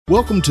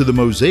Welcome to the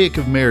Mosaic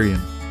of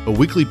Marion, a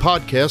weekly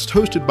podcast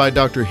hosted by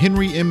Dr.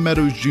 Henry M.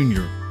 Meadows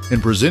Jr.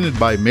 and presented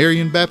by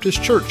Marion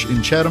Baptist Church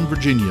in Chatham,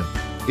 Virginia.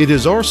 It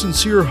is our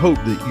sincere hope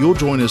that you'll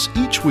join us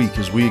each week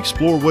as we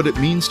explore what it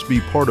means to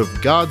be part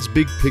of God's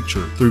big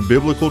picture through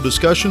biblical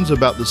discussions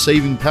about the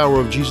saving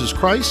power of Jesus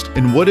Christ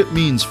and what it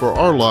means for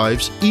our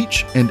lives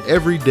each and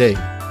every day,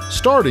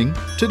 starting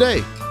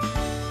today.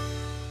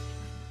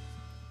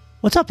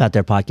 What's up out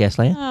there, podcast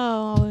land?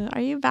 Oh,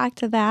 are you back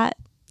to that?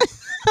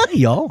 Hey,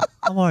 y'all.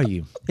 How are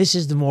you? This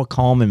is the more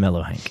calm and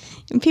mellow Hank.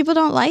 And people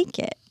don't like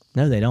it.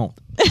 No, they don't.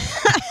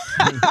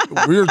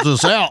 Weirds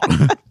us out.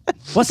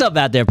 What's up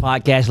out there,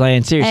 podcast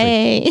land? Seriously.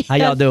 Hey, how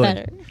y'all that's doing?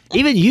 better.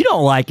 Even you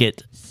don't like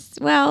it.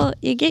 Well,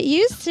 you get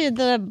used to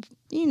the,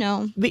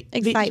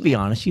 excitement. Be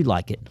honest, you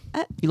like it.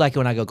 You like it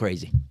when I go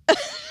crazy.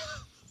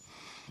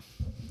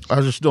 I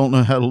just don't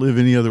know how to live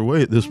any other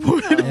way at this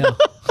point. Yeah.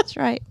 That's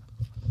right.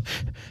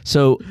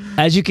 So,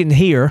 as you can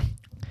hear,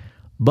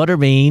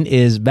 Butterbean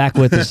is back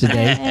with us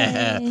today.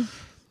 Hey.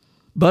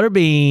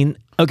 Butterbean,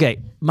 okay,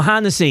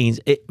 behind the scenes,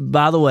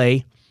 by the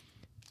way,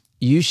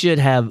 you should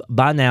have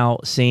by now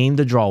seen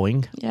the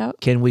drawing. Yep.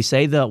 Can we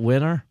say the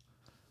winner?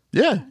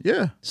 Yeah.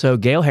 So,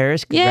 Gail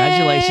Harris,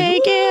 congratulations. Yay,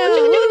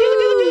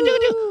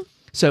 Gail.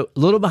 So, a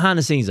little behind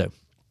the scenes, though.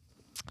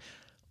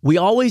 We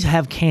always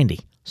have candy.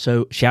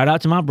 So, shout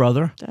out to my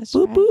brother, That's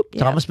boop, right. boop,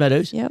 Yep. Thomas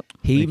Meadows. Yep.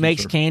 He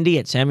makes candy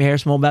at Samuel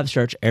Harris Small Baptist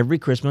Church every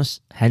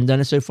Christmas. Hadn't done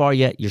it so far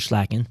yet. You're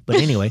slacking. But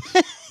anyway,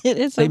 It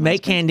is. they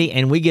make candy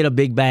and we get a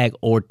big bag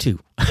or two.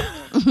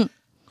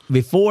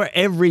 Before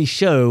every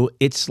show,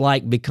 it's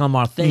like become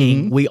our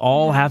thing. We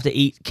all have to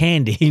eat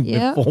candy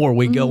Yep. before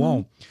we go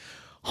on.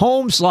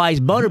 Home Slice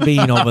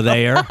Butterbean over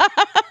there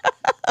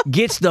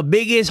gets the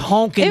biggest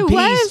honking It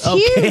piece was of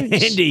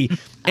huge. candy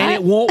and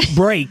it won't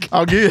break.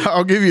 I'll give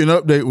you an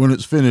update when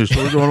it's finished.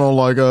 We're going on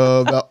like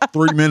about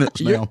 3 minutes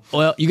now.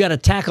 Well, you got to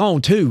tack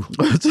on two.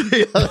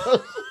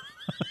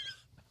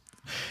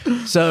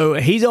 So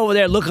he's over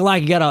there looking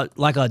like he got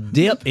a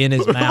dip in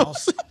his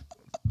mouth.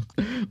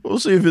 We'll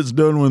see if it's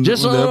done when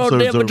Just a when the little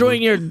episode's dip over.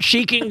 between your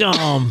cheek and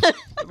gum.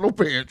 Little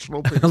pinch.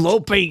 Low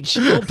peach.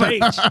 You got to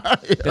pinch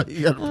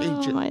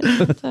Oh, it. my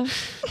Lisa.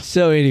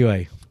 So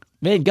anyway,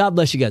 man, God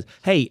bless you guys.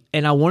 Hey,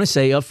 and I want to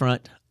say up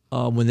front,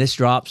 when this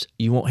drops,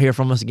 you won't hear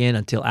from us again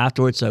until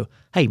afterwards. So,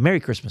 hey, Merry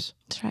Christmas.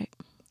 That's right.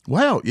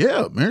 Wow,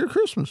 yeah. Merry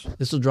Christmas.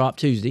 This will drop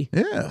Tuesday.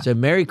 Yeah. So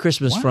Merry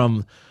Christmas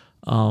from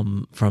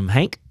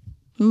Hank,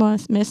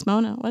 Miss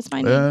Mona. What's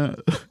my name?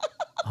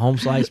 Home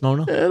Slice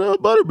Mona. And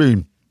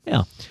Butterbean.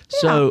 Yeah.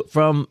 So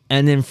from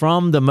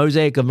the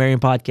Mosaic of Marion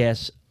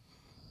podcast,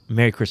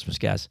 Merry Christmas,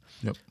 guys.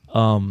 Yep.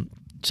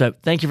 So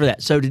thank you for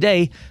that. So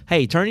today,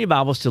 hey, turn your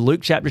Bibles to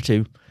Luke chapter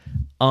 2.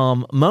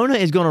 Mona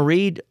is going to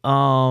read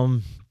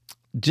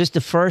just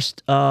the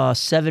first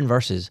 7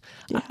 verses.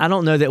 Yeah. I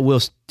don't know that we'll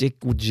stick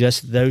with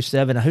just those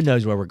 7. Who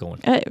knows where we're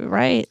going?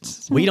 Right.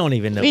 We don't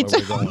even know We where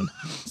we're going.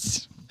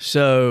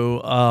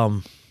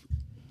 So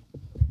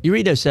you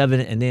read those 7,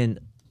 and then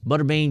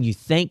Butterbean, you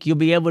think you'll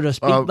be able to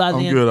speak by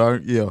I'm then? good.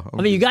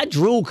 I mean, you got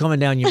drool coming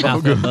down your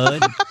mouth, there,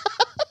 bud.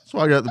 That's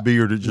why I got the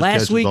beard. It just Last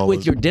catches week all with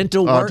of your it.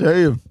 dental I'll work. tell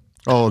you.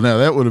 Oh, now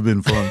that would have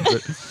been fun.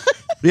 But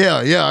yeah.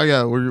 I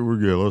got. We're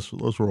good.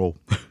 Let's roll.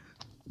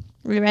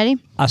 We ready?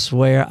 I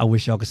swear, I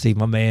wish y'all could see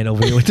my man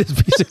over here with this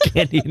piece of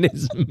candy in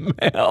his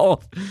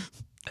mouth.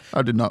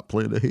 I did not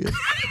plan ahead.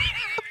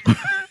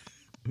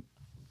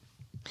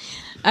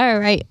 All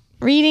right.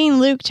 Reading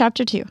Luke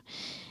chapter 2.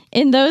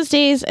 In those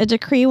days, a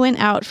decree went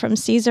out from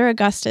Caesar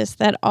Augustus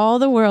that all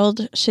the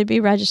world should be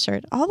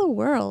registered. All the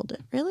world?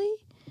 Really?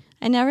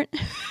 I never...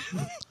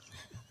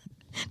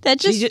 That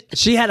just...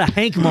 She had a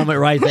Hank moment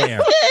right there.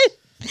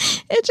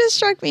 It just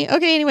struck me.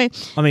 Okay, anyway.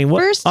 I mean,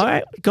 what? First- All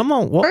right, come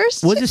on. What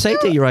did it say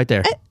to you right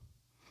there?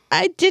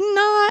 I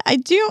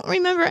don't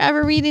remember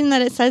ever reading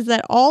that it says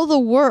that all the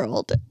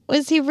world.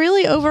 Was he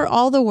really over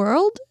all the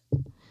world?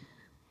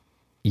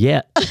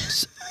 Yeah.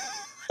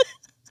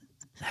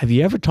 Have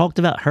you ever talked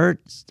about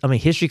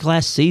history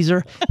class,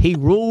 Caesar? He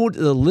ruled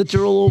the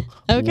literal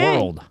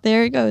world.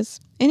 There it goes.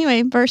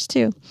 Anyway, verse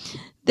 2.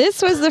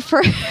 This was the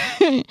first.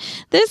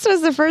 This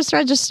was the first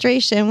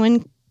registration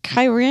when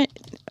Quirinius.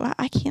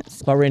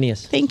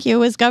 Thank you,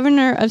 was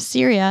governor of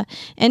Syria,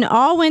 and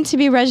all went to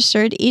be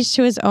registered, each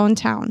to his own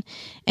town.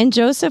 And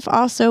Joseph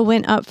also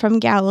went up from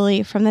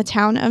Galilee, from the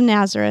town of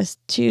Nazareth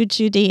to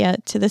Judea,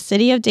 to the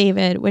city of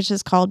David, which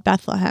is called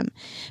Bethlehem,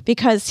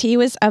 because he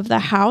was of the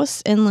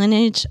house and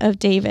lineage of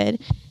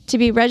David, to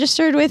be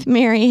registered with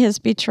Mary, his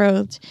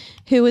betrothed,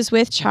 who was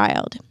with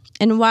child.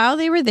 And while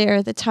they were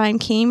there, the time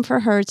came for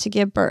her to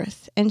give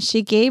birth. And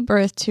she gave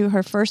birth to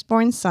her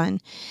firstborn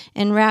son,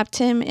 and wrapped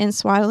him in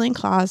swaddling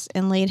cloths,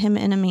 and laid him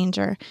in a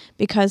manger,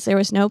 because there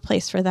was no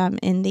place for them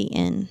in the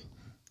inn.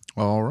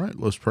 All right,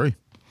 let's pray.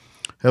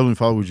 Heavenly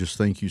Father, we just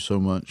thank you so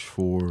much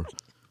for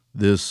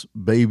this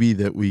baby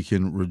that we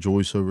can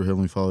rejoice over,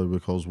 Heavenly Father,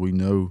 because we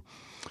know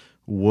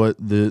what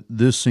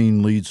this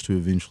scene leads to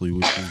eventually,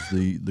 which is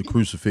the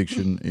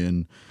crucifixion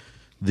and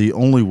the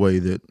only way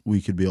that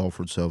we could be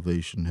offered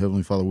salvation.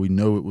 Heavenly Father, we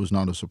know it was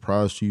not a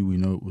surprise to you. We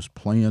know it was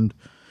planned.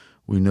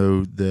 We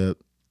know that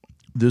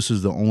this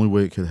is the only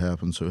way it could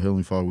happen. So,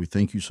 Heavenly Father, we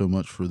thank you so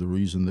much for the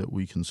reason that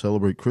we can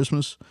celebrate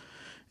Christmas.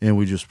 And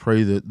we just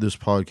pray that this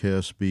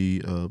podcast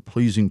be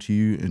pleasing to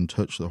you and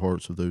touch the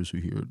hearts of those who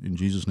hear it. In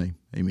Jesus' name,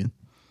 amen.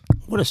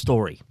 What a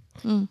story.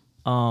 Anything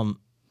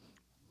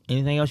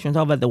else you want to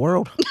talk about the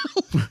world?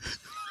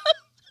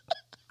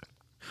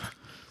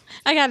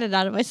 I got it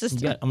out of my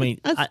system.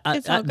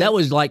 It's that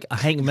was like a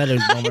Hank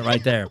Meadows moment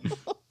right there.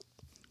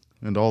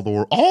 And all the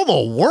world.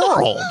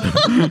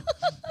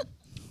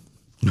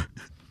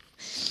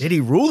 Did he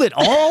rule it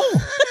all?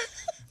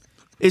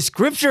 Is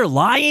Scripture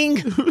lying?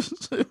 It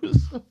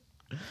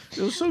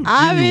was so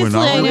Obviously, genuine.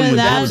 I knew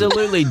that.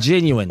 Absolutely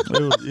genuine.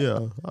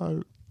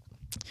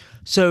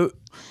 So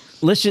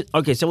let's just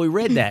so we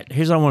read that.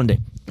 Here's what I want to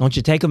do. I want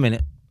you to take a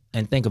minute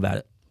and think about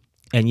it.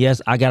 And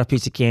yes, I got a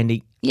piece of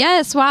candy.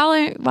 Yes, while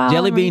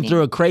Jelly I'm Bean reading.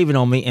 through a craving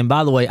on me. And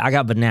by the way, I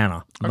got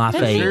banana. My I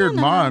favorite. shared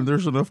mine.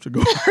 There's enough to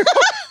go.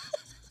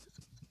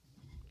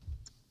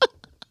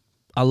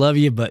 I love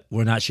you, but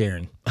we're not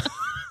sharing.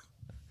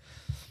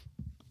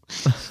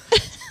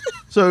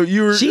 So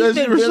She's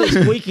been really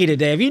squeaky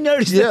today. Have you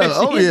noticed that?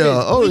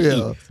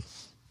 Yeah.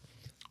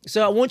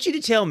 So I want you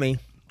to tell me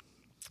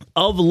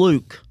of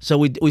Luke. So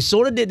we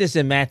sort of did this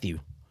in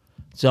Matthew.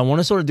 So I want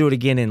to sort of do it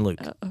again in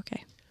Luke.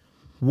 Okay.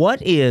 What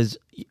is,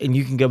 and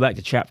you can go back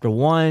to chapter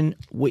 1.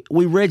 We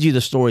read you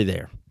the story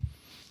there.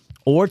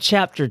 Or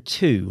chapter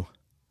 2.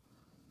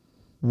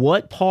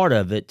 What part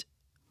of it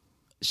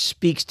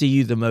speaks to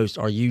you the most?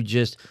 Are you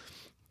just,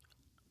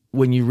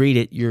 when you read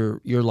it, you're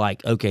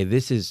like, okay,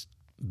 this is,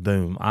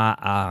 boom.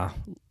 I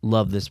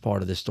love this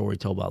part of the story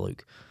told by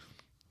Luke.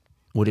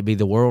 Would it be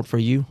the world for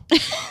you?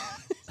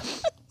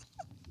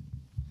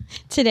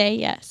 Today,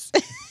 yes.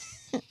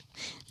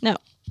 No.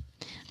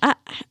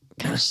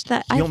 Gosh,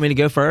 You want me to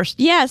go first?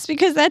 Yes,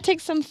 because that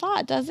takes some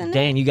thought, doesn't it?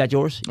 Dan, you got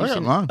yours? I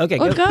got mine. Okay,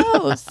 Well, go.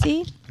 go.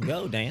 See?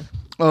 Go, Dan.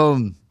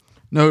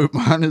 No,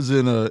 mine is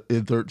in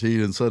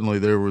 13, and suddenly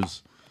there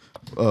was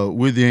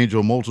with the angel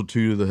a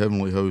multitude of the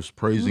heavenly hosts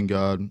praising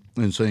God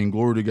and saying,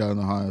 "Glory to God in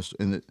the highest,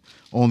 and that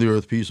on the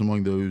earth peace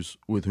among those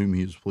with whom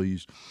He is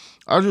pleased."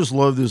 I just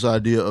love this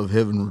idea of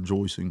heaven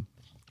rejoicing.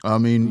 I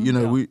mean,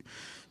 we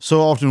so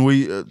often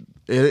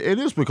it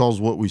is because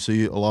what we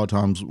see a lot of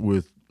times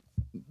with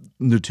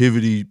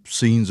nativity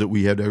scenes that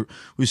we had,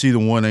 we see the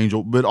one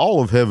angel, but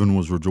all of heaven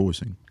was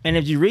rejoicing. And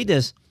if you read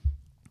this,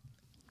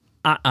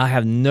 I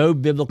have no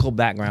biblical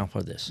background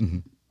for this. Mm-hmm.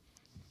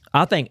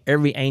 I think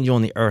every angel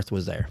on the earth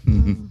was there.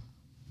 Mm-hmm.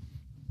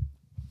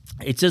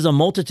 It says a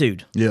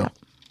multitude. Yeah.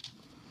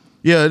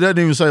 Yeah, it doesn't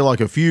even say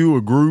like a few,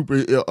 a group.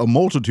 A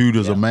multitude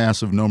is a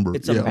massive number.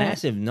 It's a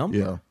massive number.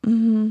 Yeah.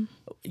 Mm-hmm.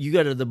 You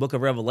go to the book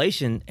of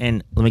Revelation,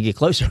 and let me get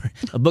closer.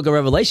 A book of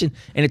Revelation,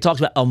 and it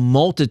talks about a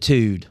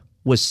multitude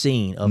was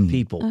seen of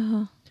people.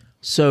 Uh-huh.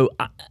 So,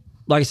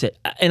 like I said,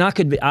 and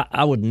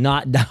I would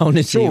not die on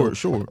this hill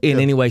in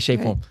any way,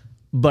 shape, or form.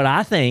 But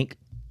I think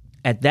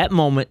at that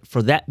moment,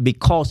 for that,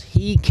 because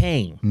he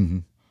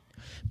came,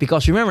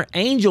 because remember,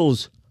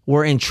 angels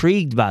were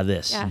intrigued by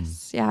this.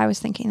 Yes. Yeah, I was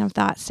thinking of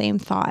that same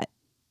thought,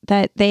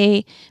 that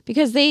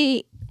because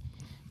they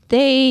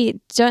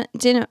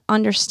didn't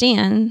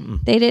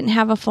understand, they didn't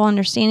have a full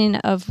understanding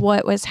of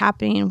what was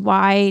happening,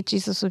 why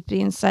Jesus was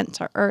being sent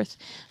to earth,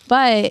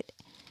 but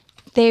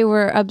they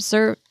were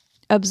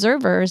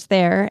observers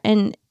there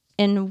and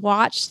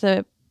watched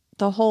the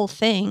whole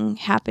thing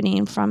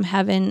happening from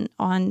heaven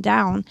on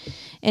down.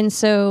 And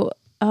so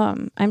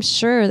I'm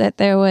sure that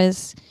there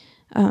was,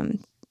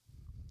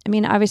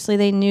 obviously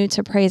they knew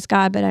to praise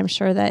God, but I'm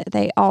sure that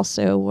they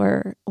also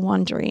were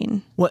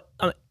wondering. What?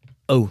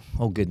 Oh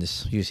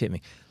goodness, you just hit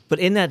me. But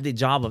isn't that the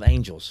job of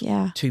angels?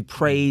 Yeah. To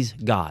praise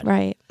God.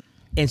 Right.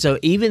 And so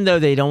even though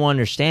they don't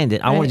understand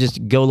it, I want to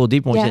just go a little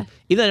deeper. Even though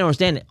they don't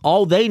understand it,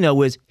 all they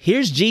know is,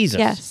 here's Jesus.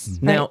 Yes.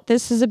 Now, right.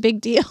 This is a big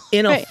deal.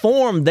 In a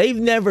form they've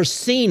never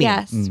seen him.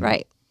 Yes,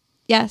 right.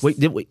 Yes. We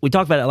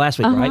talked about it last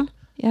week, right?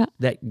 Yeah.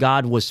 That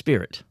God was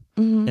spirit.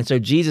 Mm-hmm. And so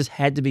Jesus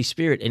had to be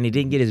spirit, and he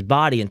didn't get his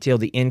body until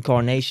the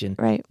incarnation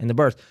and the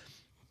birth.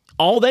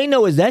 All they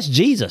know is that's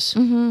Jesus.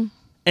 Mm-hmm.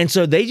 And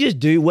so they just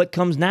do what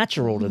comes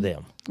natural to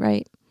them.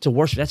 Right. To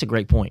worship. That's a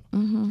great point.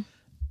 Mm-hmm.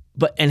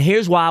 And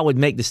here's why I would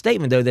make the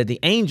statement, though, that the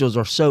angels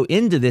are so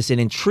into this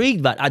and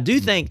intrigued by it. I do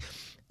think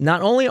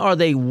not only are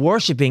they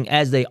worshiping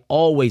as they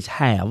always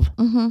have,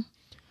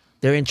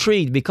 they're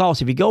intrigued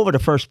because if you go over to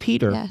 1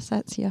 Peter. Yes,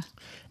 that's, yeah.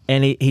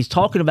 And he's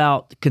talking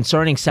about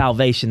concerning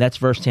salvation. That's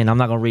verse 10. I'm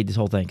not going to read this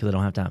whole thing because I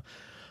don't have time.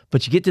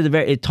 But you get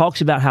to it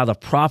talks about how the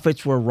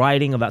prophets were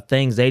writing about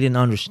things they didn't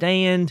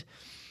understand.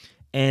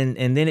 And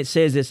then it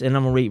says this, and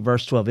I'm going to read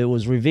verse 12. It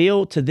was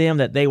revealed to them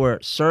that they were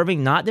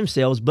serving not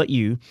themselves, but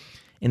you,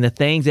 in the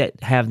things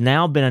that have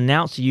now been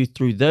announced to you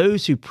through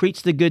those who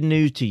preach the good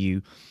news to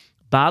you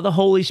by the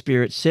Holy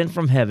Spirit sent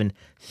from heaven,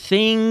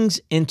 things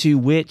into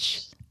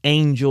which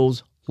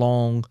angels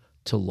long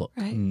to look.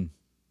 Right.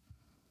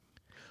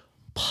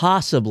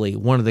 Possibly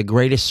one of the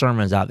greatest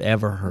sermons I've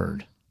ever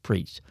heard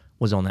preached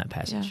was on that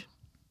passage.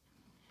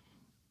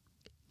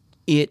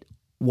 Yeah. It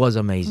was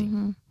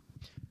amazing.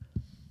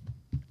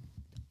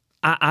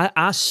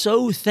 I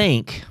so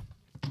think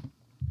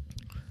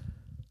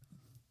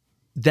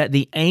that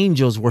the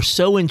angels were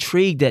so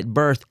intrigued at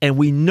birth, and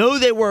we know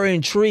they were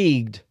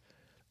intrigued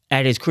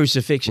at his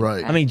crucifixion.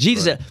 Right. I mean,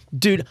 Jesus said,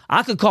 dude,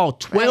 I could call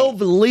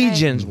 12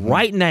 legions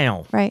right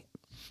now. Right.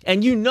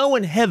 And you know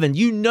in heaven,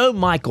 you know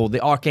Michael, the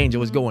archangel,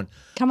 was going,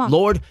 Come on.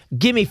 Lord,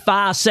 give me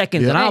 5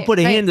 seconds and I'll Right, put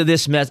an right. end to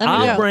this mess. Let me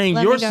I'll go. bring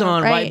Let your me go.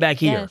 son right back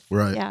here. Yes.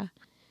 Right. Yeah.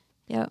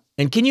 Yep.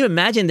 And can you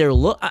imagine their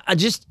look? I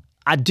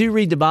do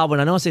read the Bible,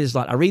 and I know I say this a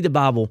lot. I read the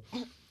Bible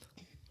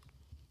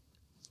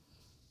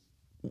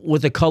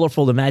with a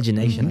colorful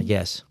imagination, I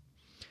guess.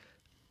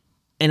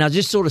 And I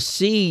just sort of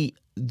see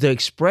the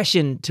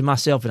expression to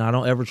myself, and I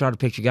don't ever try to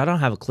picture God. I don't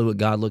have a clue what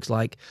God looks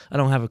like. I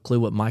don't have a clue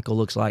what Michael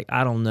looks like.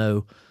 I don't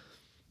know.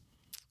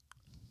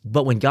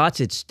 But when God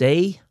said,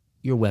 stay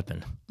your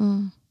weapon,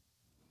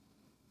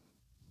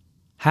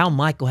 how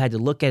Michael had to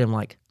look at him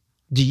like,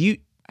 do you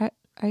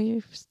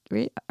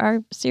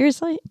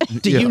Seriously?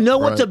 you know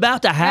what's right.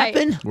 about to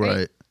happen?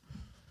 Right.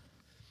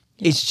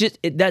 It's just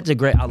that's a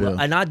great.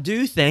 And I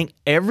do think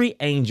every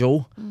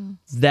angel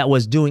that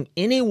was doing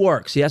any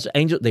work. See, that's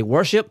angel. They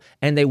worship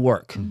and they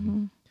work.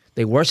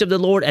 They worship the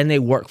Lord and they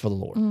work for the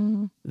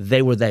Lord.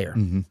 They were there.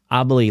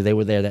 I believe they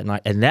were there that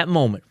night and that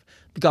moment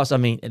because I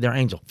mean they're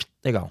angel.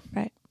 They go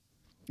Right.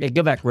 Yeah,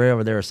 go back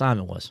wherever their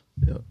assignment was.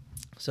 Yeah.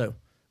 So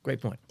great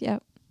point.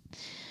 Yep.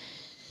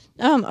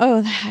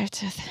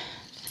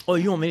 Oh,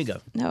 you want me to go?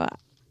 No.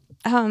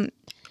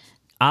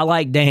 I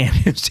like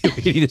Dan still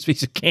eating this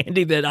piece of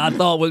candy that I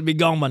thought would be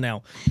gone by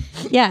now.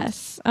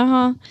 Yes.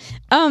 I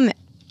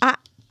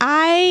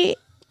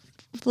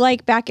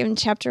like back in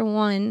chapter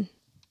 1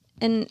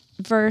 in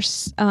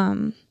verse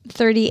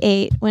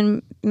 38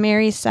 when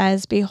Mary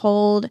says,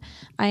 "Behold,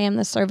 I am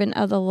the servant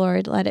of the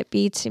Lord. Let it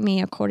be to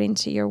me according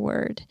to your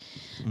word."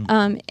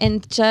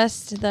 And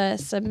just the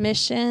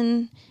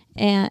submission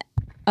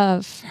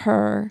of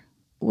her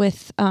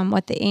with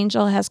what the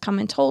angel has come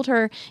and told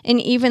her.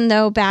 And even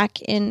though back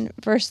in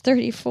verse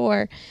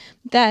 34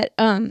 that,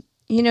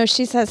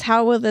 she says,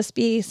 how will this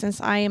be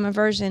since I am a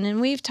virgin? And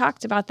we've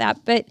talked about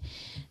that, but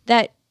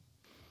that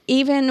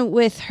even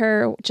with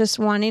her just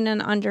wanting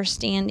an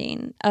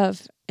understanding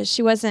of,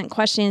 she wasn't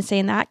questioning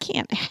saying that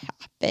can't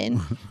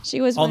happen.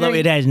 She was Although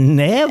wondering, it has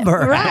never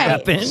right.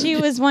 happened. She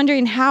was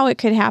wondering how it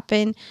could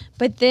happen.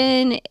 But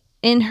then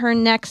in her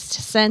next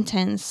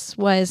sentence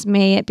was,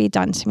 may it be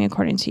done to me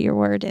according to your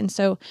word. And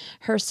so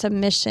her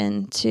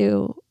submission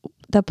to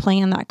the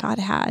plan that God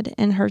had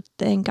and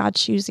God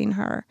choosing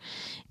her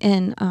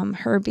and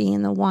her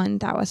being the one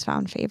that was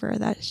found favor,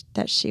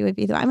 that she would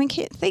be the one. I mean,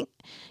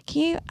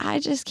 I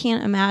just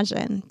can't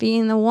imagine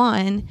being the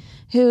one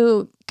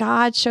who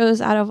God chose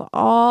out of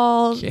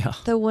all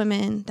the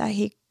women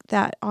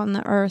that on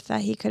the earth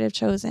that he could have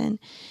chosen.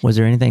 Was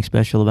there anything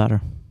special about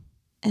her?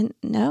 And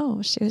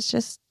no, she was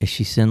just, Is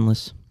she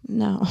sinless?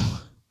 no,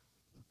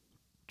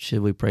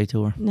 Should we pray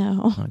to her?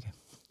 no. Okay.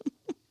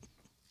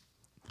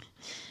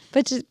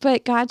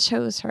 But God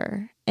chose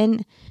her,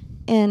 and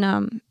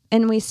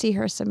we see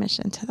her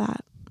submission to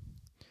that.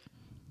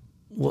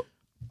 Well,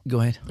 go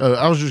ahead.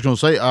 I was just going to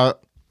say,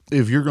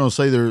 if you're going to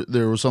say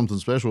there was something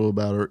special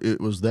about her, it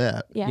was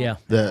that. Yeah.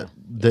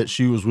 That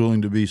she was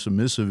willing to be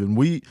submissive, and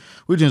we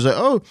didn't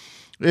say,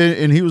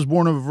 and he was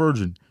born of a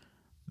virgin.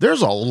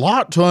 There's a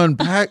lot to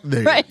unpack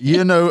there, Right.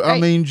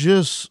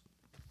 Right.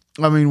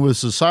 I mean, with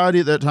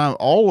society at that time,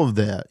 all of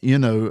that,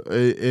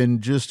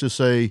 and just to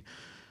say,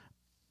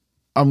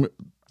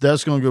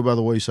 that's going to go by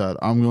the wayside.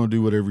 I'm going to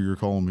do whatever you're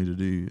calling me to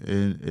do,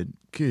 and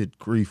good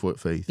grief, what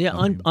faith! Yeah,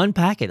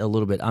 unpack it a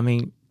little bit. I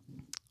mean,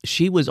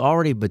 she was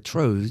already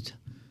betrothed.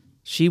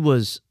 She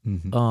was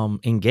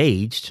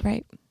engaged,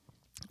 Right.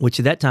 which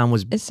at that time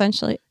was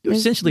Essentially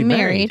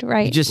married.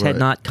 right? You just had Right.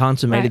 not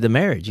consummated Right. the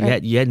marriage. You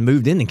Right. hadn't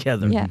moved in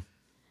together. Yeah.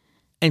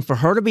 And for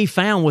her to be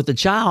found with a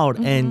child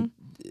and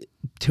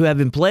to have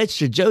been pledged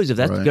to Joseph,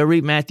 that's Right. go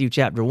read Matthew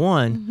chapter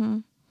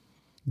 1.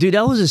 Dude,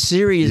 that was a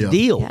serious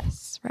deal.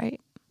 Yes. Right.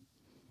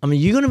 I mean,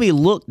 you're going to be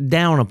looked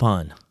down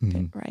upon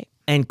Right.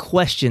 and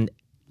questioned,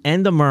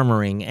 and the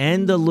murmuring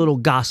and the little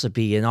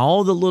gossipy and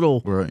all the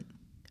little. Right.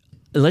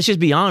 Let's just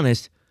be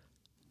honest.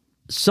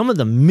 Some of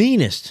the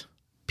meanest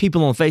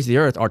people on the face of the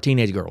earth are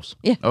teenage girls.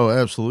 Oh,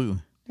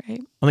 absolutely.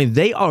 Right. I mean,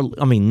 they are.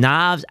 I mean,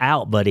 knives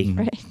out, buddy.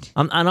 Right.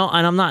 I'm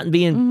not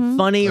being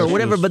funny or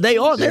whatever, but they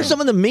are. They're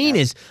some of the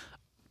meanest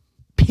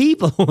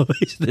people on the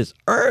face of this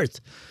earth.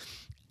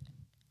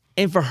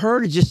 And for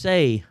her to just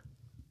say,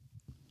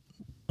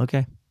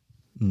 "Okay,"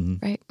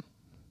 Right.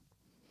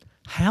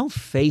 how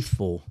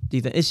faithful do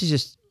you think? This is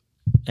just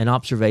an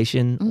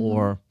observation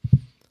or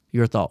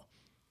your thought.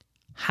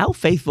 How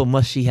faithful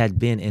must she have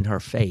been in her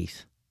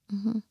faith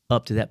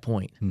up to that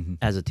point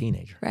as a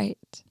teenager? Right.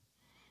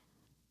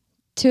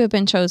 To have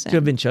been chosen. To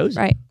have been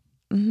chosen. Right.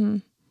 Mm-hmm.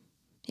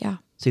 Yeah.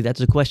 See,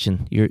 that's a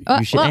question you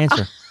should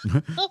answer.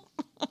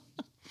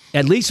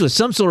 At least with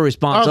some sort of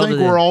response. I think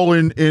we're all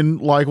in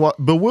like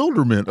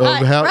bewilderment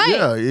of how.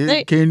 right.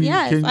 Yeah. Can you?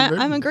 Yes, Can you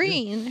I'm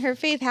agreeing. Her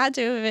faith had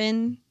to have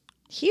been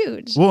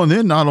huge. Well, and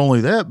then not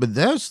only that, but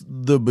that's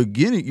the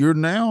beginning. You're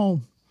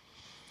now,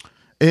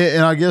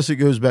 And I guess it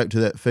goes back to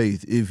that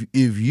faith.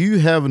 If you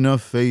have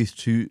enough faith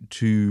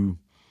to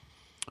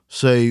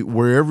say,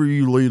 wherever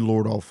you lead,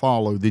 Lord, I'll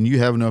follow, then you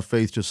have enough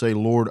faith to say,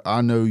 Lord,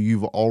 I know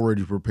you've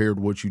already prepared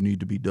what you need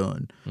to be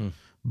done.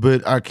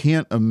 But I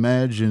can't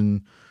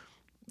imagine,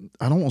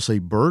 I don't want to say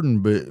burden,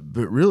 but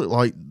really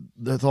like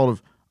the thought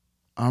of,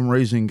 I'm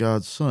raising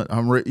God's son.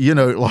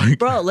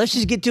 Bro, let's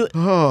just get to it.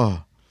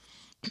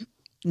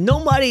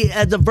 Nobody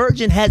as a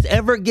virgin has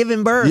ever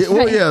given birth. Yeah,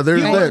 well, yeah,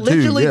 there's you are that too.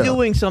 literally Yeah.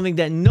 doing something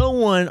that no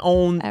one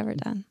on Ever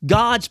done.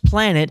 God's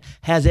planet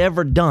has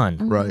ever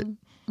done. Right.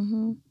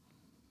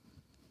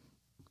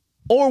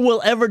 Or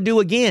will ever do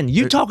again.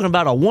 You're talking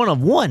about a one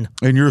of one.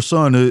 And your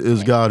son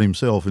is God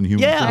himself in human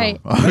Yeah, form.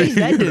 Right. Praise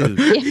that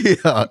dude.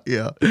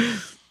 Yeah.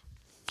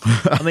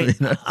 I mean,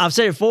 I've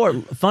said it before.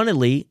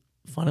 Funnily,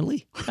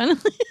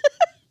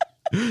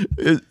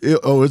 It's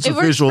It works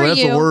official. for That's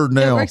you. a word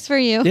now. It works for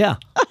you. yeah.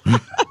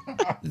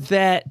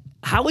 That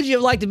how would you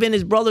have liked to have been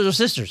his brothers or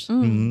sisters?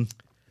 Mm-hmm.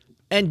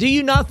 And do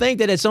you not think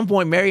that at some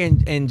point Mary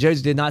and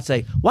Joseph did not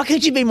say, why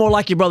can't you be more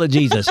like your brother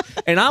Jesus?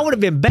 And I would have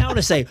been bound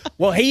to say,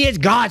 well, he is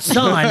God's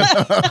son.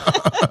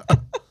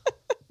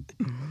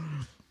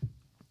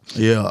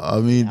 Yeah, I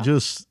mean,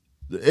 just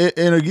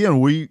and again,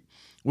 we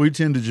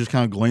tend to just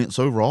kind of glance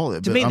over all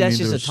that. To me, that's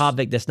just a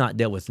topic that's not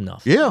dealt with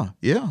enough. Yeah,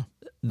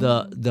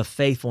 The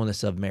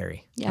faithfulness of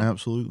Mary. Yeah.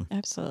 absolutely.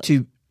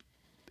 Absolutely.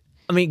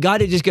 I mean, God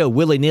didn't just go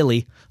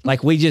willy-nilly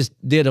like we just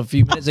did a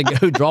few minutes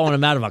ago, drawing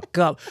him out of a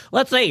cup.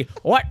 Let's see,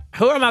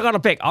 who am I going to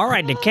pick? All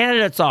right, the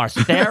candidates are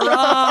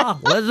Sarah,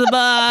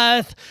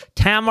 Elizabeth,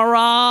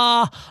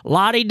 Tamara,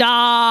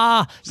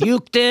 Lottie-Da,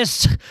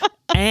 Euctus,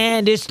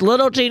 and this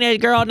little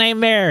teenage girl named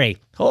Mary.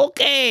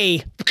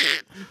 Okay.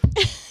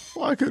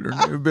 Why could her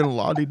name have been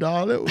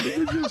Lottie-Da? That would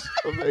have been just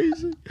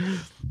amazing.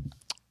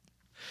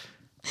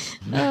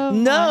 Oh,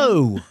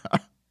 No,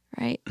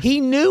 right. he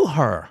knew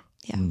her.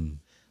 Yeah.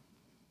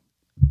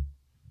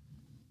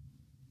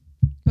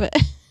 But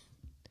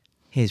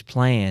His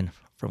plan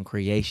from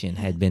creation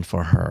had been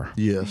for her.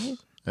 Yes.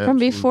 from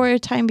absolutely. before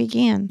time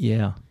began.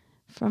 Yeah.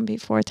 From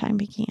before time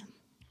began.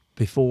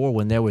 Before,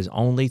 when there was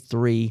only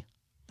 3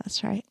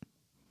 That's right.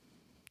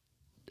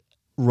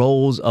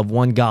 roles of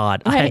one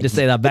God. I had Right. to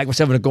say that, back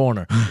myself in the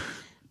corner.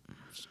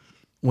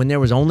 When there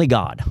was only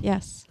God.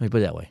 Yes. Let me put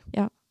it that way.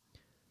 Yeah.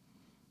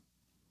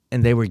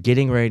 And they were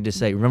getting ready to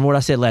say, remember what I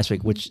said last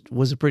week, which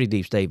was a pretty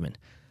deep statement.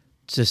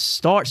 To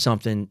start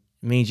something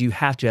means you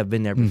have to have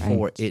been there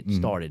before it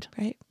started.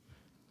 Right.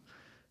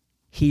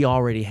 He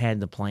already had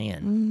the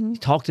plan. He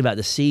talked about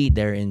the seed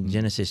there in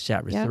Genesis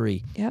chapter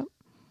 3. Yep.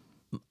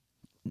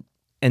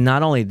 And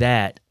not only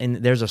that, and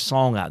there's a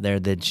song out there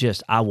that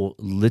just, I will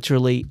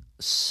literally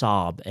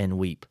sob and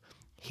weep.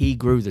 He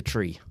grew the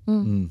tree.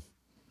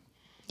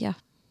 Yeah.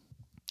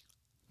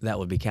 That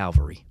would be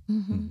Calvary.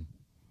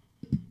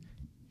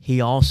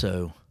 He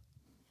also,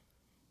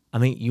 I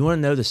mean, you want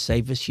to know the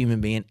safest human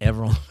being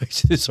ever on the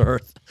face of this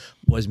earth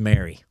was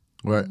Mary,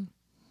 Right.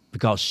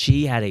 because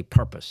she had a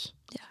purpose.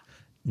 Yeah.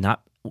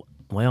 Not,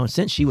 well,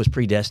 since she was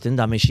predestined,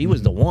 I mean, she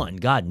was the one.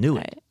 God knew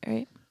it.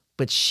 Right.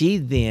 But she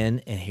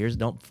then, and here's,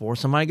 don't, before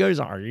somebody goes,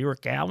 are you a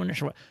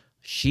Calvinist?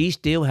 She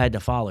still had to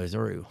follow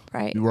through.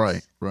 Right.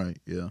 Right.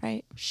 Yeah.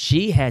 Right.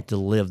 She had to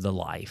live the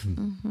life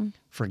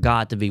for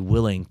God to be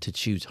willing to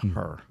choose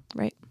her.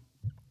 Right.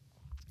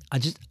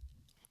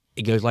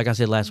 It goes like I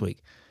said last week.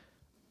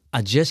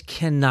 I just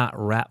cannot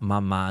wrap my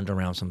mind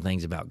around some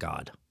things about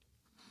God.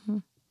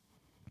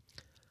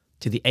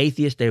 To the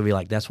atheist, they'll be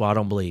like, that's why I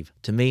don't believe.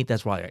 To me,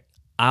 that's why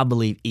I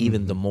believe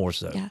even the more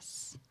so.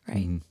 Yes.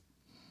 Right.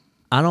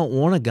 I don't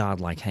want a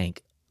God like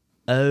Hank.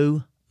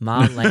 Oh,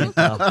 my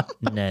Lanta,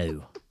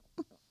 no.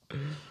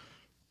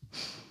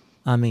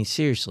 I mean,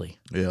 seriously.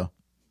 Yeah.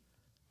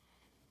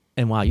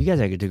 And wow, you guys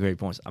had 2 great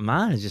points.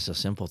 Mine is just a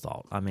simple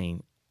thought. I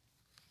mean,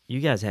 you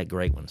guys had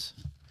great ones.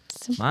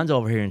 Mine's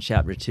over here in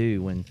chapter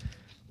 2 when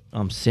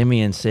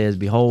Simeon says,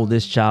 behold,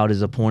 this child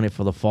is appointed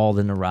for the fall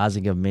and the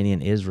rising of many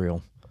in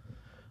Israel,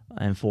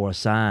 and for a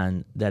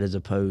sign that is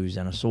opposed,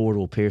 and a sword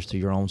will pierce to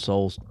your own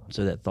souls,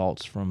 so that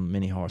thoughts from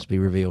many hearts be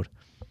revealed.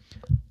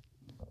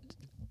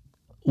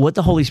 What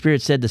the Holy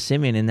Spirit said to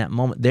Simeon in that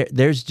moment,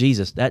 there's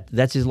Jesus.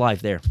 That's his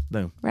life there.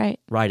 Boom. Right.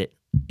 Write it.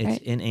 It's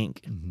Right. in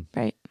ink.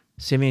 Right.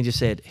 Simeon just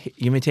said,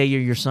 you may tell you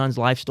your son's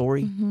life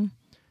story?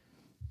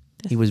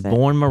 This He was is it.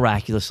 born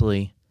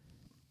miraculously.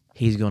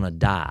 He's going to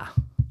die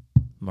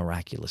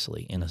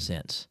miraculously, in a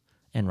sense,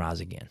 and rise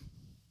again.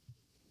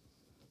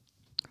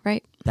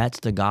 Right.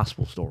 That's the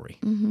gospel story.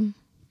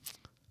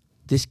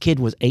 This kid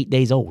was 8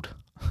 days old.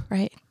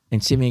 Right.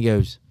 And Simeon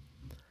goes,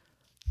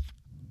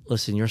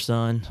 listen, your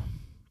son,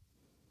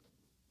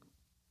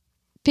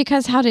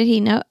 Because how did he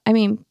know? I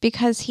mean,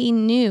 because he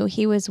knew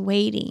he was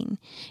waiting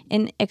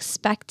and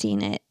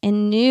expecting it,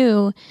 and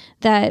knew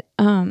that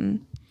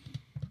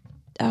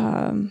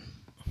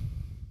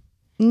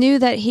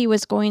he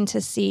was going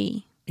to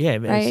see. yeah,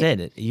 it Right. said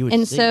it. You would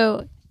And see.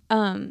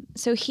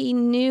 so he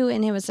knew,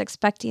 and he was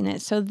expecting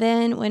it. So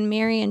then when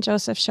Mary and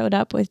Joseph showed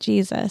up with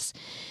Jesus,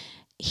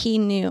 he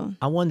knew.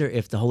 I wonder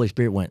if the Holy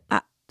Spirit went,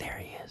 there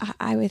he is.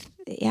 I would,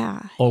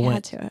 yeah. Or he when-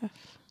 had to have.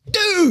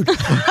 Dude!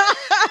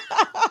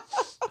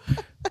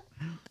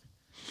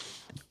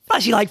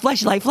 Flashlight.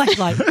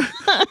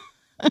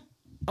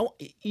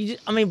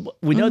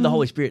 We know the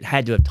Holy Spirit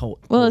had to have told.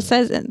 Well, it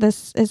says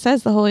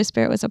the Holy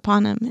Spirit was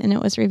upon him, and it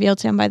was revealed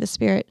to him by the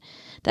Spirit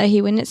that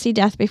he wouldn't see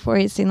death before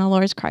he had seen the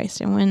Lord's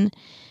Christ.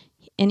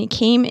 And he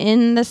came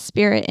in the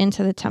Spirit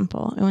into the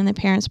temple. And when the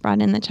parents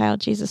brought in the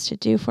child Jesus to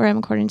do for him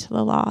according to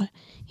the law,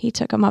 he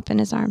took him up in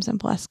his arms and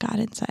blessed God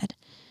and said,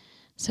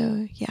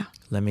 so yeah.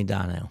 Let me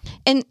die now.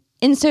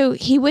 And so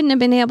he wouldn't have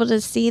been able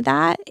to see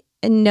that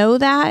and know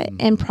that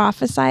and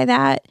prophesy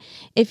that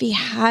if he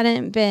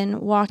hadn't been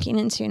walking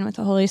in tune with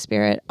the Holy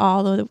Spirit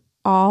all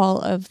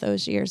of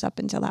those years up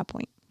until that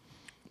point.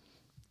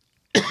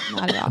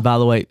 Not at all. By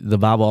the way, the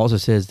Bible also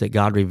says that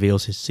God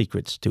reveals his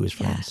secrets to his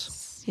friends.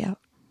 Yes. Yeah.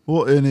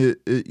 Well, and it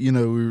we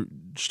were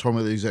just talking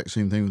about the exact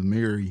same thing with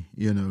Mary.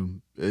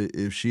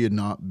 If she had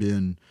not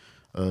been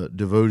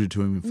devoted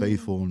to him and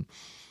faithful,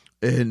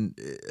 and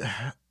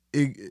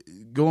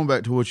going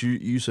back to what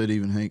you said,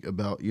 even Hank,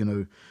 about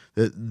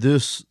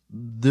that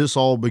this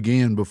all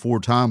began before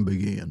time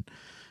began.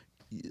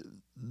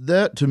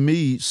 That to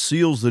me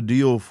seals the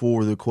deal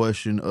for the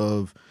question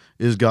of,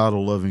 is God a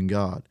loving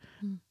God?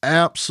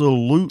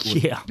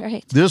 Absolutely. Yeah.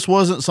 Right. This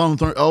wasn't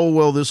something, oh,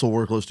 well, this will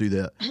work, let's do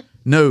that.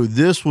 No,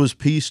 this was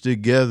pieced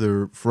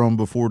together from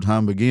before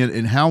time began,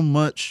 and how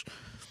much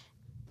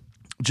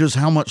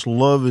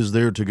love is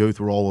there to go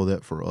through all of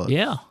that for us.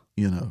 Yeah.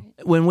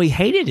 When we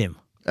hated him.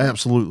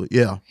 Absolutely.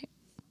 Yeah.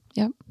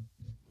 Yep.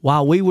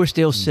 While we were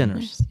still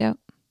sinners. Yep.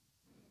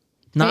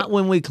 Not Right.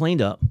 when we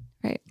cleaned up.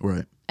 Right.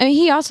 Right. I mean,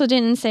 he also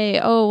didn't say,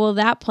 oh, well,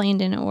 that plan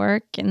didn't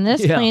work and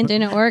this Yeah. plan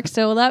didn't work,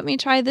 so let me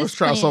try this Let's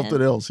try plan.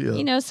 something else.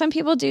 Yeah. Some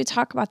people do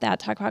talk about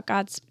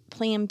God's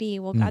plan B.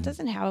 Well, God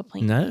doesn't have a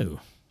plan B. No.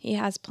 He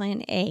has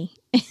plan A.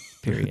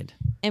 Period.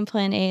 And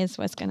plan A is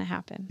what's going to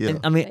happen. Yeah. And,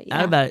 I mean, But, yeah.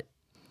 out about it,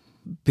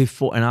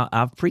 before, and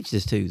I've preached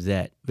this too,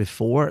 that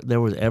before there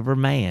was ever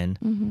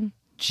man,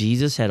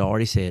 Jesus had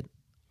already said,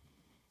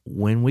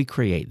 when we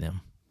create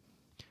them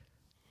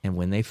and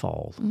when they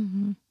fall,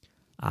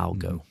 I'll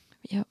go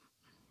Yep.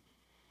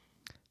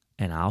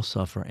 and I'll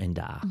suffer and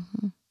die.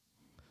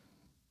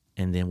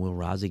 And then we'll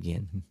rise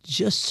again,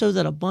 just so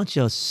that a bunch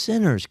of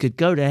sinners could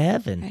go to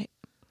heaven. Right.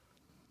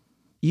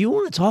 You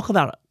want to talk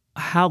about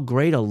how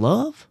great a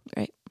love?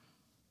 Right.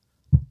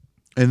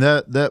 And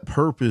that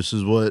purpose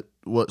is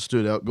what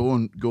stood out.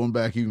 Going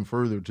back even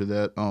further to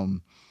that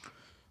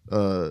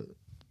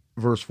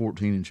verse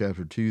 14 in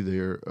chapter 2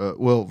 there.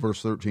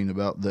 Verse 13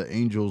 about the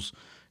angels,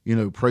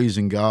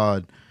 praising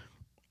God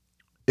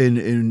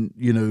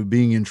and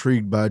being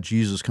intrigued by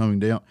Jesus coming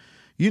down.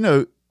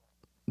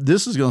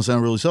 This is going to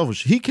sound really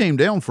selfish. He came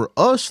down for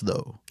us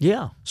though.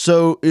 Yeah.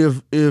 So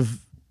if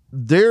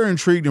they're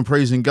intrigued and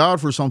praising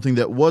God for something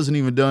that wasn't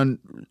even done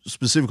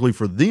specifically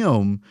for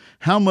them,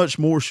 how much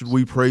more should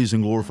we praise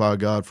and glorify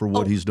God for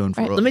what he's done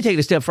for us? Let me take it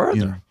a step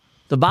further. Yeah.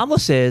 The Bible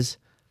says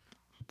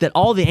that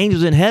all the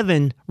angels in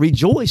heaven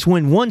rejoice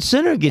when one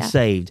sinner gets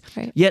saved.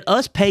 Right. Yet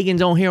us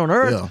pagans on here on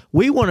earth, Yeah.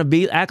 we want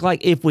to act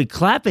like if we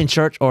clap in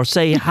church or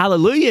say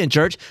hallelujah in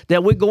church,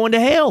 that we're going to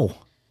hell.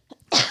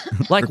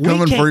 Like They're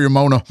coming for you,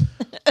 Mona.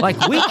 Like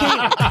we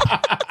can't.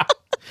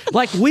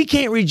 Like we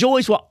can't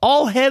rejoice while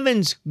all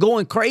heaven's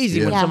going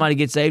crazy when Yeah. somebody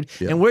gets saved,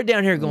 and we're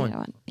down here going,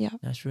 Yeah.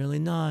 "That's really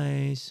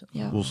nice."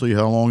 Yeah. We'll see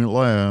how long it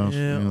lasts.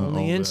 Yeah, on all the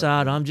that.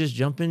 inside, I'm just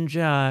jumping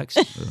jacks.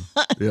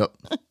 Yep.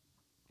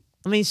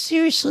 I mean,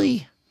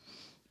 seriously.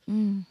 I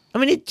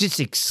mean, it just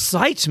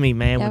excites me,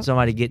 man, when Yep.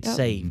 somebody gets Yep.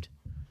 saved.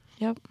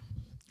 Yep.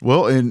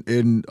 Well,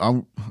 and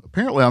I'm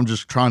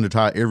just trying to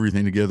tie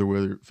everything together,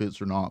 whether it fits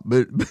or not.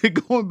 But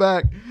going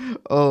back,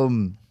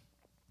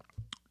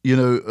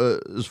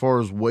 as far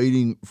as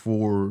waiting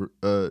for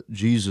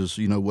Jesus,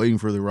 waiting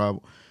for the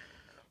arrival.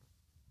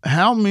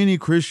 How many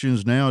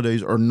Christians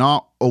nowadays are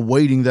not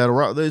awaiting that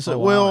arrival? They say,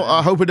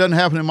 I hope it doesn't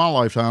happen in my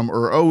lifetime,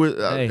 or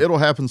it'll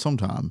happen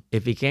sometime.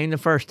 If he came the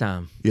first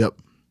time, Yep.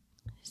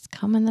 He's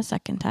coming the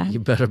second time. you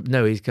better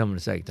know he's coming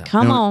the second time.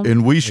 Come on.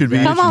 And we should be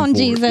Come itching on, for it.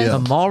 Jesus. Yeah.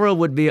 Tomorrow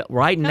would be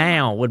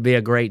now would be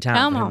a great time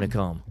Come for him on. to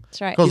come.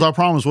 That's right. Because I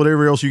promise,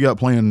 whatever else you got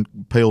planned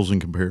pales in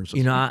comparison.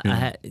 You know, I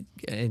had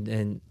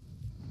and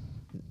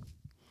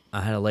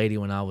I had a lady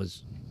when I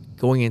was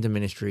going into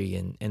ministry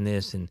and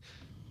this, and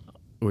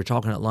we were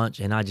talking at lunch,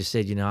 and I just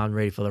said, I'm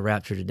ready for the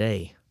rapture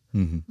today.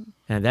 Mm-hmm.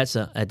 And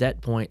at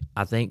that point,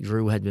 I think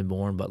Drew had been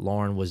born, but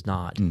Lauren was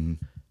not.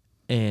 Mm-hmm.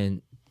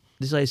 And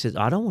this lady says,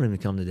 I don't want him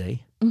to come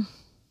today.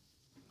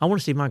 I want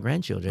to see my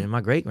grandchildren and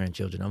my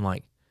great-grandchildren. I'm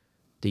like,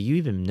 do you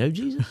even know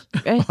Jesus?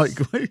 Right. Like,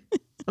 I mean,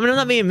 I'm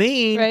not being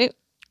mean. Right.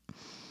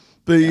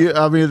 but yeah,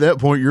 I mean, at that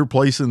point, you're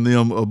placing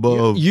them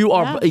above. You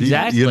are Yeah.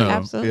 exactly. You know,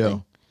 Absolutely. Yeah.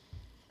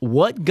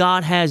 What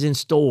God has in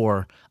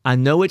store, I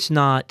know it's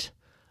not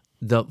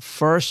the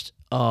first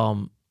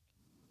what's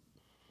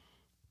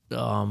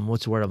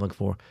the word I'm looking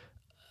for?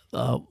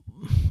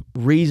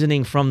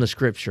 Reasoning from the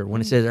scripture. When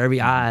it says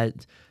every eye,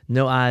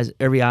 no eyes,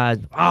 every eye,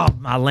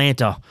 my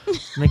Lanta.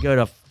 Let me go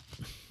to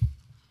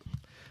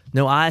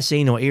No eye has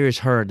seen, no ear has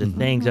heard the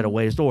things that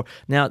await us door.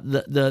 Now,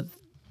 the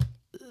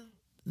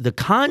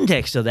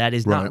context of that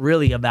is not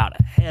really about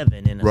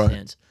heaven in a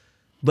sense,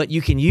 but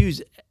you can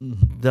use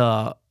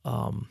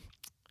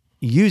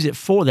use it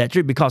for that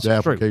truth because The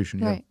it's true. application,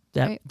 yeah.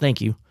 Right.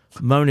 Thank you.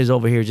 Mona's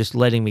over here just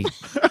letting me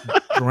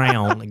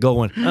drown,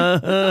 going.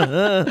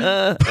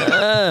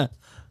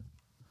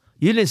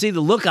 You didn't see the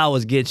look I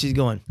was getting. She's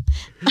going.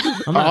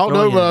 I'm not I don't throwing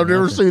know, you but I've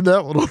never nothing. seen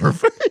that one on her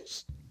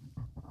face.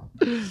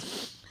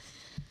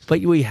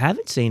 But we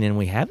haven't seen and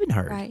we haven't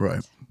heard.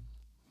 Right.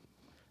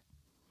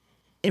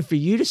 And for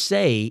you to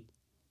say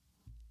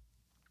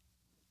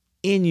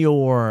in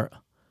your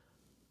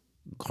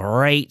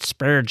great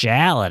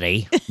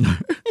spirituality,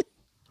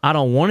 I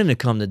don't want him to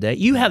come today.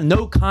 You have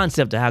no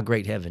concept of how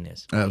great heaven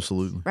is.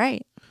 Absolutely.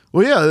 Right.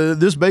 Well, yeah,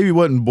 this baby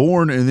wasn't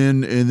born and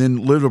then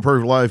lived a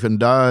perfect life and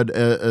died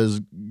as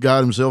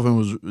God Himself and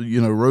was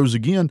rose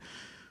again,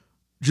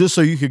 just so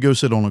you could go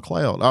sit on a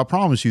cloud. I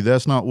promise you,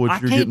 that's not what I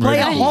you're can't getting play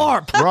ready a for.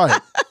 harp.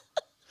 Right.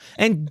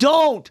 And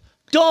don't,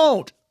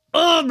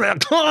 oh my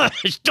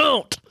gosh,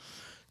 don't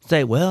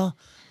say, well,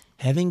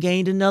 having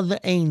gained another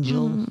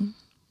angel.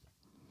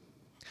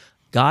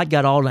 God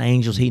got all the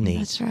angels He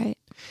needs. That's right.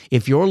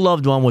 If your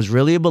loved one was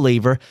really a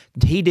believer,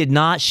 she did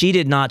not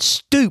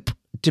stoop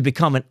to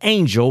become an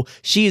angel.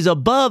 She is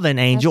above an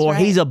angel, That's or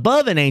right. he's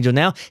above an angel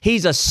now.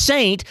 He's a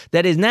saint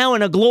that is now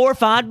in a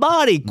glorified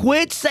body.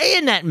 Quit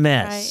saying that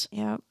mess.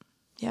 Right.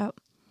 Yep.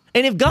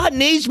 And if God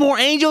needs more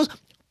angels,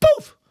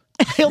 poof,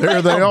 He'll There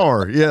make they them.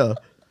 are. Yeah.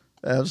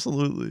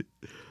 Absolutely.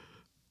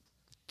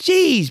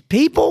 Jeez,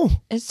 people.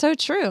 It's so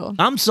true.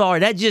 I'm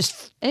sorry. That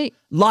just Hey,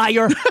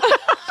 liar.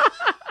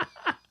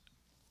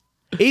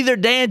 Either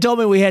Dan told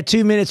me we had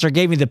 2 minutes or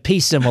gave me the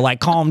peace symbol, like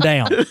calm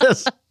down.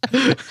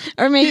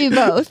 or maybe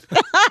both.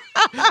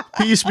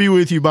 Peace be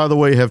with you, by the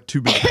way, have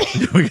 2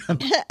 minutes.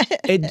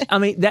 I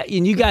mean, that,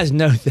 and you guys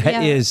know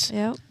that is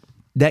Yep.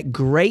 that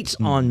grates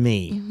on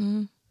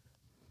me.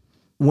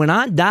 When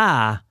I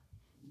die,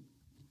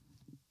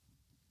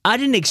 I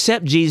didn't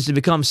accept Jesus to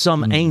become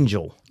some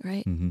angel.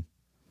 Right.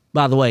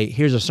 By the way,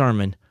 here's a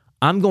sermon.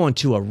 I'm going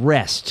to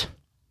arrest.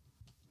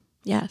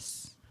 Yes.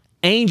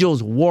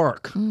 Angels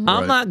work.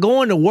 I'm not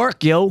going to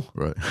work, yo.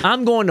 Right.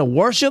 I'm going to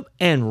worship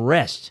and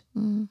rest.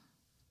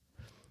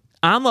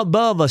 I'm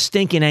above a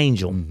stinking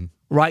angel.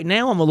 Right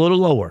now, I'm a little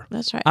lower.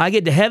 That's right. I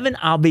get to heaven,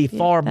 I'll be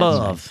far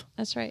above.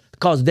 That's right.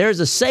 Because there's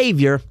a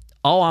Savior,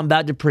 I'm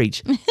about to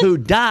preach, who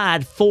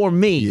died for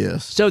me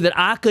Yes. so that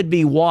I could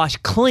be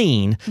washed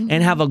clean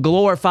and have a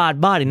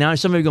glorified body. Now,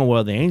 some of you are going,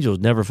 well, the angels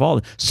never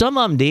fallen. Some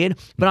of them did,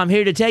 but I'm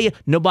here to tell you,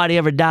 nobody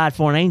ever died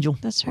for an angel.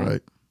 That's right.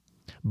 Right.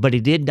 But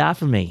he did die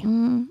for me.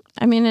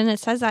 I mean, and it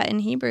says that in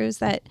Hebrews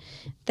that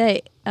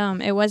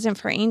it wasn't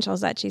for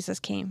angels that Jesus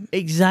came.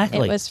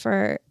 Exactly. It was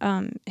for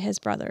his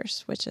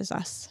brothers, which is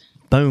us.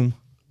 Boom.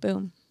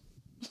 Boom.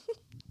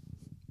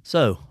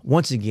 So,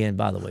 once again,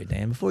 by the way,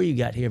 Dan, before you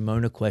got here,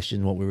 Mona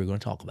questioned what we were going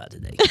to talk about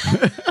today.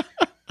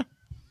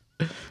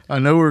 I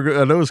know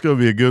it's going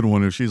to be a good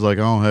one if she's like,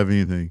 I don't have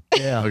anything.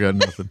 Yeah. I got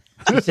nothing.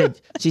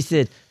 She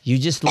said, you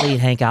just lead,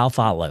 Hank, I'll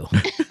follow.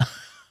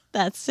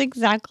 That's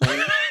exactly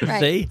right.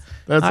 See?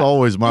 That's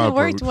always my It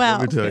approach. worked well.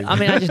 Let me tell you. I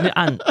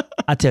mean,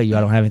 I tell you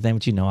I don't have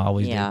anything, but I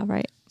always do. Yeah,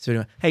 right. So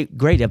anyway, hey,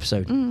 great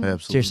episode. Absolutely.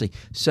 Seriously.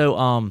 So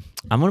I'm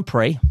going to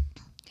pray.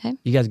 Okay.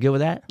 You guys good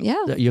with that?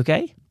 Yeah. You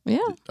okay? Yeah.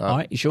 All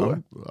right, you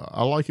sure?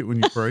 I like it when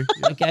you pray.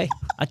 Okay.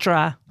 I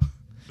try.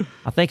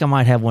 I think I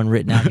might have one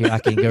written out here I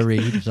can go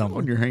read or On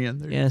something. your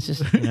hand there. Yeah, it's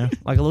just, like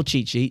a little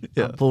cheat sheet.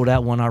 I pulled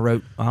out one I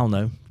wrote, I don't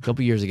know, a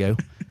couple years ago.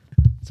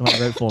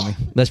 Somebody wrote for me.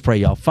 Let's pray,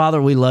 y'all. Father,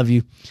 we love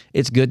you.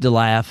 It's good to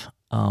laugh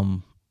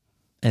and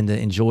to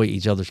enjoy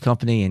each other's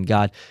company. And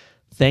God,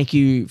 thank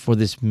you for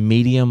this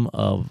medium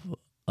of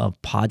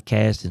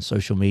podcast and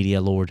social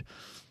media, Lord.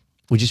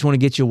 We just want to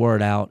get your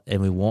word out,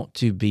 and we want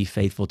to be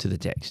faithful to the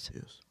text.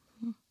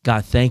 Yes.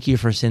 God, thank you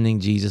for sending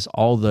Jesus,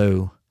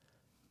 although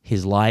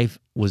his life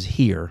was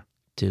here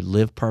to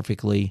live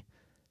perfectly,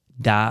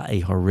 die a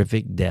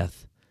horrific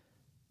death,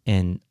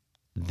 and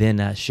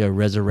then show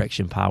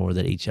resurrection power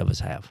that each of us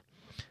have.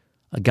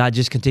 God,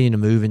 just continue to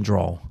move and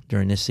draw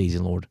during this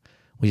season, Lord.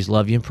 We just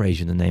love you and praise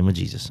you in the name of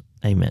Jesus.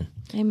 Amen.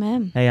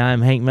 Amen. Hey,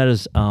 I'm Hank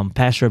Meadows,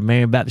 pastor of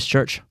Marion Baptist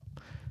Church,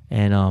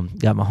 and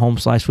got my home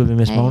slice with me,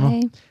 Miss Mona.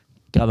 Hey.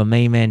 Got my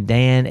main man,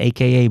 Dan,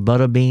 a.k.a.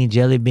 Butterbean,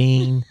 Jelly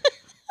Bean.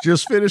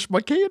 Just finished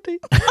my candy.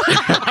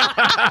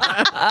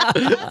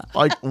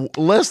 Like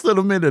less than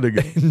a minute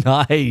ago.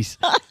 Nice.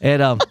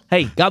 And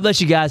hey, God bless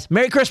you guys.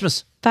 Merry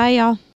Christmas. Bye, y'all.